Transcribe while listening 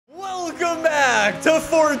Welcome back to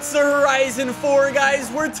Forza Horizon 4,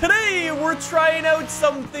 guys, where today we're trying out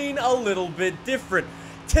something a little bit different.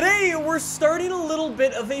 Today, we're starting a little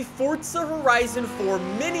bit of a Forza Horizon 4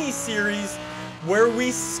 mini-series where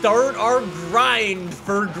we start our grind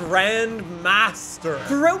for Grandmaster.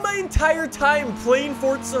 Throughout my entire time playing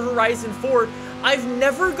Forza Horizon 4, I've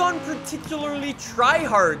never gone particularly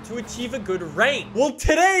try-hard to achieve a good rank. Well,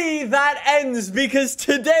 today that ends because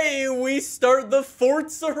today we start the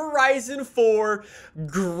Forza Horizon 4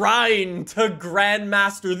 grind to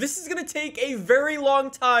Grandmaster. This is gonna take a very long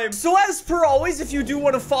time. So as per always, if you do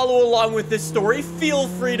want to follow along with this story, feel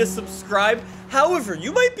free to subscribe. However,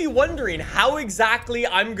 you might be wondering how exactly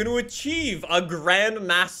I'm going to achieve a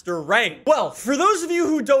Grandmaster rank. Well, for those of you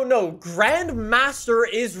who don't know, Grandmaster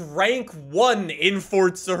is rank 1 in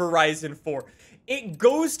Forza Horizon 4. It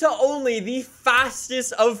goes to only the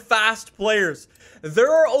fastest of fast players.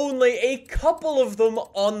 There are only a couple of them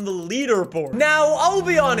on the leaderboard. Now, I'll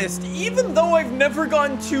be honest, even though I've never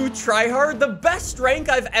gone too tryhard, the best rank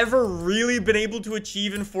I've ever really been able to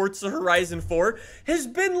achieve in Forza Horizon 4 has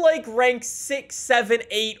been like rank 6, 7,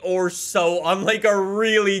 8 or so on like a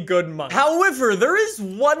really good month. However, there is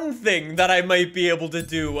one thing that I might be able to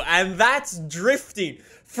do, and that's drifting.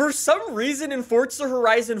 For some reason in Forza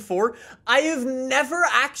Horizon 4, I have never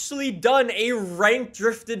actually done a ranked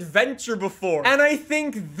drift adventure before. And I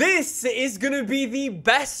think this is gonna be the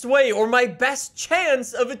best way, or my best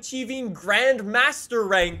chance of achieving Grandmaster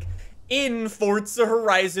rank in Forza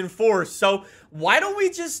Horizon 4. So why don't we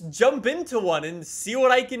just jump into one and see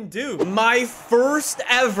what I can do? My first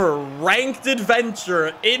ever ranked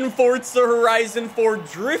adventure in Forza Horizon 4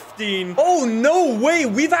 drifting. Oh, no way.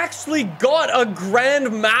 We've actually got a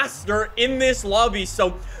Grandmaster in this lobby.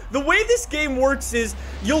 So the way this game works is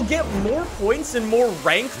you'll get more points and more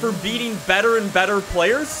rank for beating better and better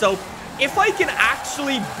players. So if I can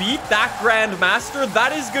actually beat that Grandmaster,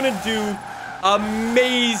 that is going to do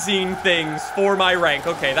amazing things for my rank.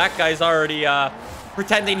 Okay, that guy's already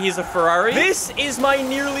pretending he's a Ferrari. This is my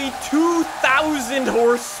nearly 2,000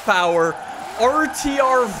 horsepower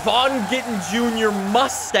RTR Von Gittin Jr.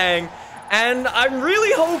 Mustang, and I'm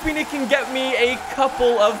really hoping it can get me a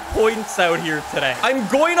couple of points out here today. I'm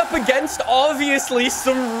going up against, obviously,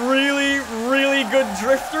 some really, really good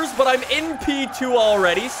drifters, but I'm in P2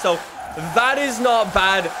 already, so that is not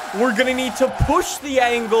bad. We're gonna need to push the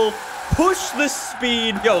angle, push the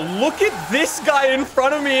speed. Yo, look at this guy in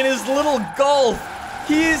front of me in his little Golf.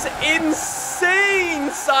 He is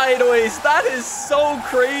insane sideways. That is so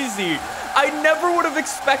crazy. I never would have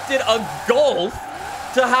expected a Golf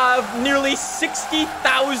to have nearly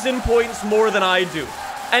 60,000 points more than I do.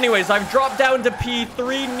 Anyways, I've dropped down to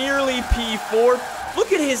P3, nearly P4.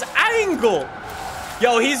 Look at his angle.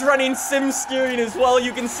 Yo, he's running sim steering as well.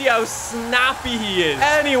 You can see how snappy he is.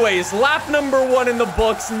 Anyways, lap number 1 in the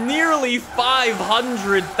books, nearly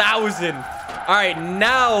 500,000. All right,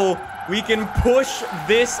 now we can push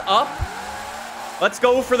this up. Let's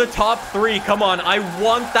go for the top 3. Come on, I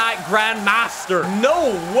want that Grandmaster.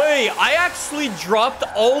 No way, I actually dropped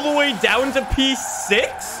all the way down to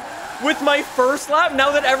P6 with my first lap now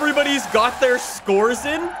that everybody's got their scores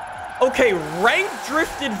in. Okay, ranked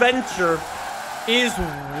drift adventure is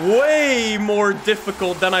way more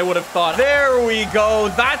difficult than I would have thought. There we go.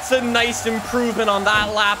 That's a nice improvement on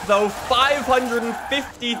that lap, though.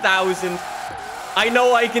 550,000. I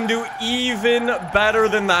know I can do even better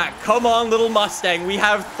than that. Come on, little Mustang. We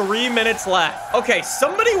have 3 minutes left. Okay,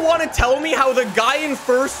 somebody want to tell me how the guy in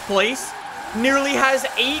first place nearly has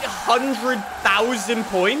 800,000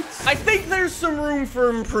 points? I think there's some room for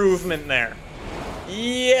improvement there.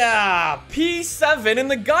 Yeah, P7, and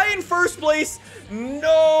the guy in first place,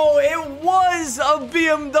 no, it was a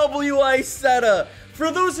BMW Isetta. For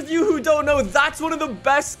those of you who don't know, that's one of the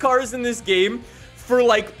best cars in this game for,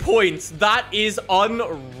 like, points. That is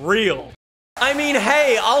unreal. I mean,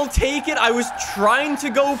 hey, I'll take it. I was trying to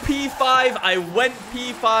go P5. I went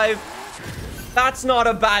P5. That's not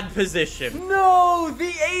a bad position. No, the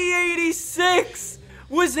A86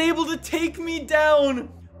 was able to take me down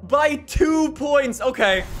by 2 points.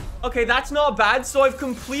 Okay, that's not bad. So I've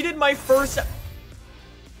completed my first.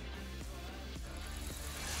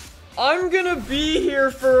 I'm gonna be here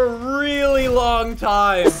for a really long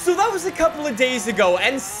time. So that was a couple of days ago,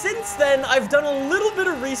 and since then I've done a little bit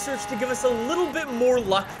of research to give us a little bit more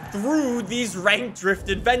luck through these ranked drift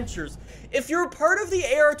adventures. If you're a part of the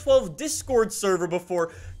AR12 Discord server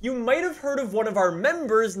before, you might have heard of one of our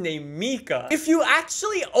members named Mika. If you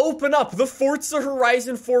actually open up the Forza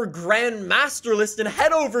Horizon 4 Grandmaster list and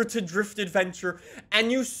head over to Drift Adventure and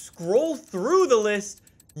you scroll through the list,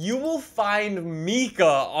 you will find Mika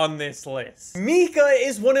on this list. Mika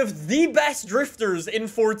is one of the best drifters in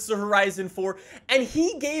Forza Horizon 4, and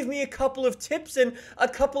he gave me a couple of tips and a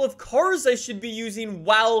couple of cars I should be using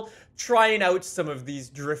while trying out some of these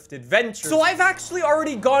drift adventures. So I've actually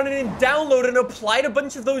already gone in and downloaded and applied a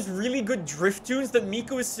bunch of those really good drift tunes that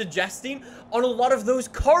Mika was suggesting on a lot of those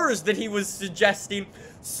cars that he was suggesting.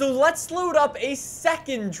 So let's load up a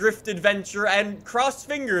second drift adventure and cross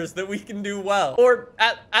fingers that we can do well. Or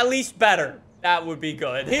at least better. That would be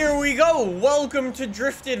good. Here we go. Welcome to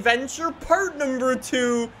Drift Adventure, part number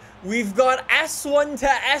 2. We've got S1 to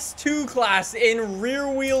S2 class in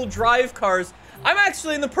rear-wheel drive cars. I'm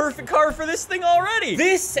actually in the perfect car for this thing already.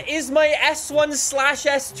 This is my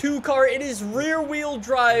S1/S2 car. It is rear-wheel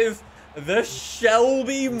drive, the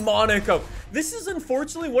Shelby Monaco. This is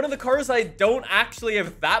unfortunately one of the cars I don't actually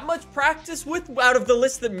have that much practice with out of the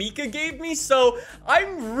list that Mika gave me, so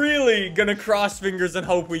I'm really gonna cross fingers and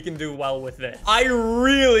hope we can do well with this. I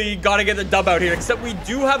really gotta get the dub out here, except we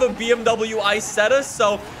do have a BMW Isetta,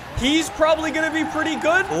 so he's probably gonna be pretty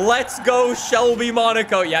good. Let's go, Shelby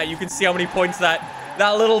Monaco. Yeah, you can see how many points that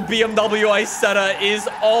little BMW Isetta is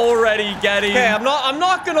already getting. Okay, I'm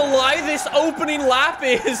not gonna lie, this opening lap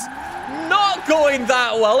is not going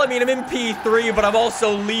that well. I mean, I'm in P3, but I'm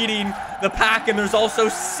also leading the pack, and there's also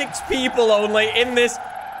 6 people only in this.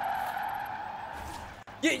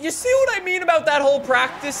 You see what I mean about that whole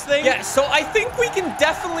practice thing? Yeah, so I think we can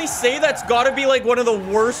definitely say that's gotta be like one of the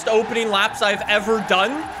worst opening laps I've ever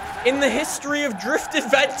done in the history of Drift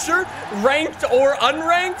Adventure, ranked or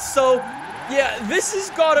unranked. So yeah, this has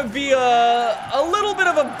gotta be a little bit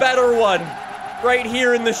of a better one right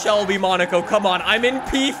here in the Shelby Monaco. Come on, I'm in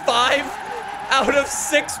P5 out of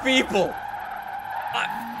 6 people.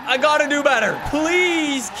 I gotta do better.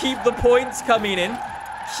 Please keep the points coming in.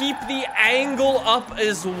 Keep the angle up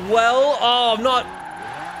as well. Oh, I'm not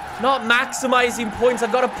maximizing points.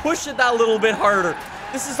 I've got to push it that little bit harder.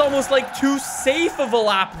 This is almost like too safe of a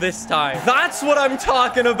lap this time. That's what I'm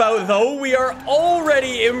talking about, though. We are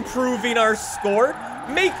already improving our score.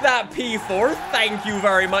 Make that P4. Thank you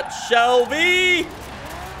very much, Shelby.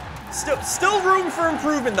 Still room for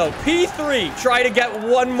improvement, though. P3. Try to get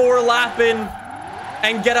one more lap in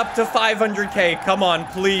and get up to 500K. Come on,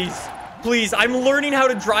 please. Please. I'm learning how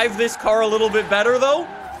to drive this car a little bit better, though.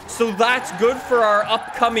 So that's good for our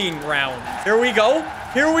upcoming round. Here we go.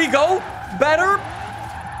 Here we go. Better.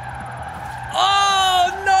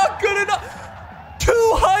 Oh, not good enough.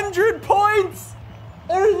 200 points.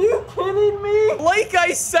 Are you kidding me? Like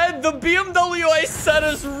I said, the BMW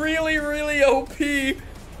Isetta is really, really OP.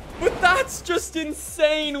 But that's just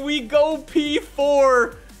insane. We go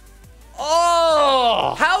P4.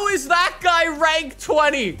 Oh, how is that guy ranked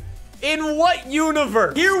 20? In what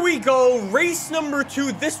universe? Here we go. Race number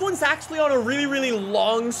 2. This one's actually on a really, really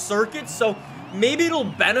long circuit, so maybe it'll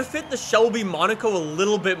benefit the Shelby Monaco a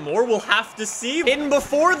little bit more. We'll have to see. In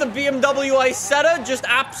before, the BMW Isetta just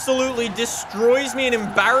absolutely destroys me and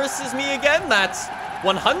embarrasses me again. That's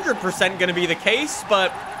 100% going to be the case,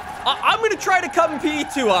 but I'm going to try to come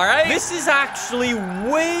P2, all right? This is actually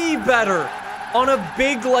way better on a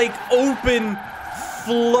big, like, open,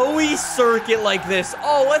 flowy circuit like this.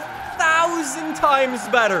 Oh, 1,000 times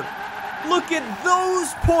better. Look at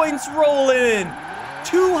those points rolling in.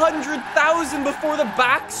 200,000 before the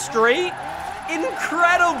back straight.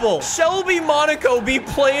 Incredible. Shelby Monaco be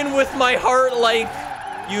playing with my heart like,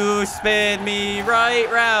 you spin me right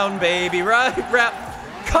round, baby, right round.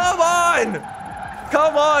 Come on.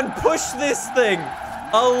 Come on, push this thing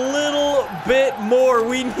a little bit more.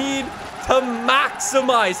 We need to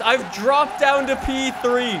maximize. I've dropped down to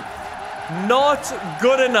P3. Not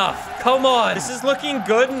good enough. Come on. This is looking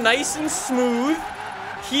good, nice and smooth.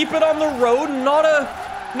 Keep it on the road. Not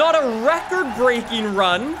a record-breaking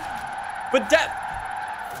run, but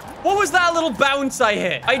what was that little bounce I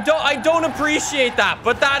hit? I don't appreciate that,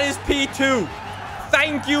 but that is P2.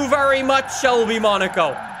 Thank you very much, Shelby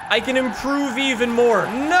Monaco. I can improve even more.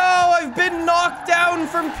 No, I've been knocked down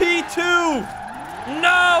from P2.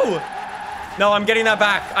 No. No, I'm getting that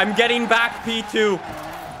back. I'm getting back P2.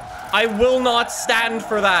 I will not stand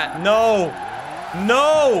for that. No.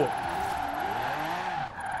 No.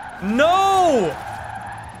 No.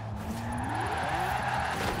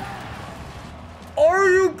 Are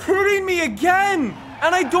you kidding me again?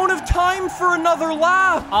 And I don't have time for another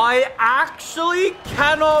lap. I actually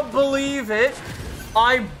cannot believe it.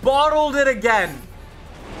 I bottled it again.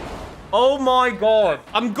 Oh my God.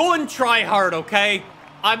 I'm going try hard, okay?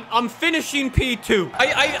 I'm finishing P2.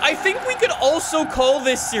 I think we could also call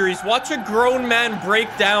this series Watch a Grown Man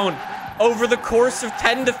Break Down over the course of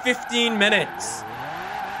 10 to 15 minutes.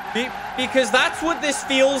 Because that's what this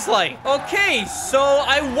feels like. Okay, so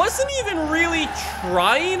I wasn't even really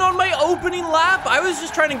trying on my opening lap. I was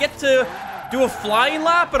just trying to get to do a flying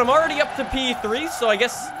lap, but I'm already up to P3, so I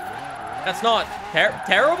guess that's not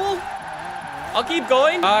terrible. I'll keep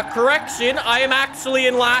going. Correction, I am actually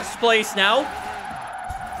in last place now.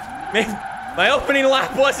 My opening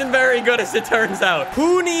lap wasn't very good, as it turns out.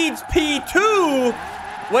 Who needs P2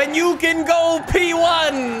 when you can go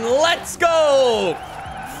P1? Let's go.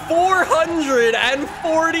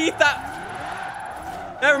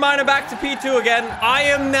 440,000. Never mind, I'm back to P2 again. I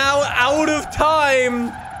am now out of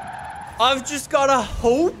time. I've just gotta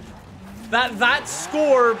hope that that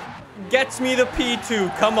score gets me to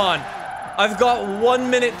P2. Come on. I've got 1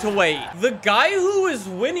 minute to wait. The guy who is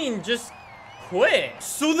winning just quit.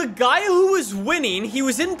 So the guy who was winning, he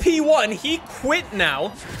was in P1. He quit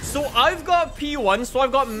now. So I've got P1, so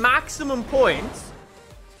I've got maximum points.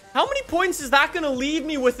 How many points is that going to leave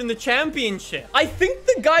me with in the championship? I think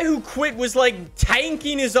the guy who quit was like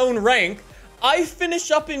tanking his own rank. I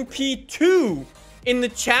finish up in P2 in the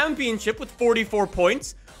championship with 44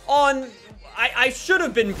 points on... I should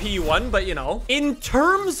have been P1, but you know. In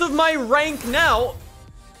terms of my rank now...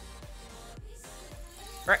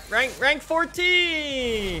 Rank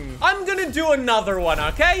 14. I'm going to do another one,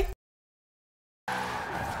 okay?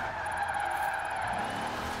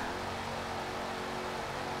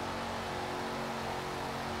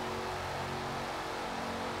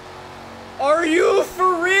 Are you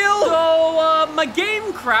for real? So, my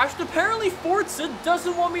game crashed. Apparently, Forza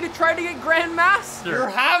doesn't want me to try to get Grandmaster. You're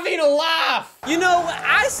having a laugh. You know,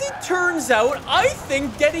 as it turns out, I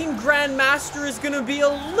think getting Grandmaster is going to be a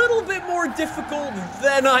little bit more difficult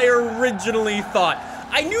than I originally thought.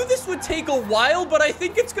 I knew this would take a while, but I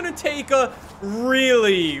think it's going to take a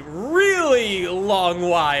really, really long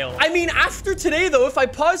while. I mean, after today, though, if I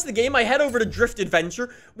pause the game, I head over to Drift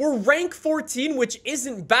Adventure. We're rank 14, which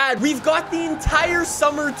isn't bad. We've got the entire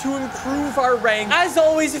summer to improve our rank. As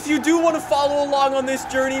always, if you do want to follow along on this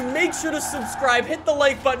journey, make sure to subscribe, hit the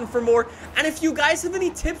like button for more. And if you guys have any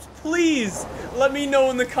tips, please let me know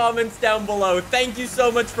in the comments down below. Thank you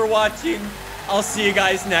so much for watching. I'll see you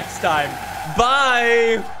guys next time.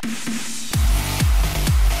 Bye.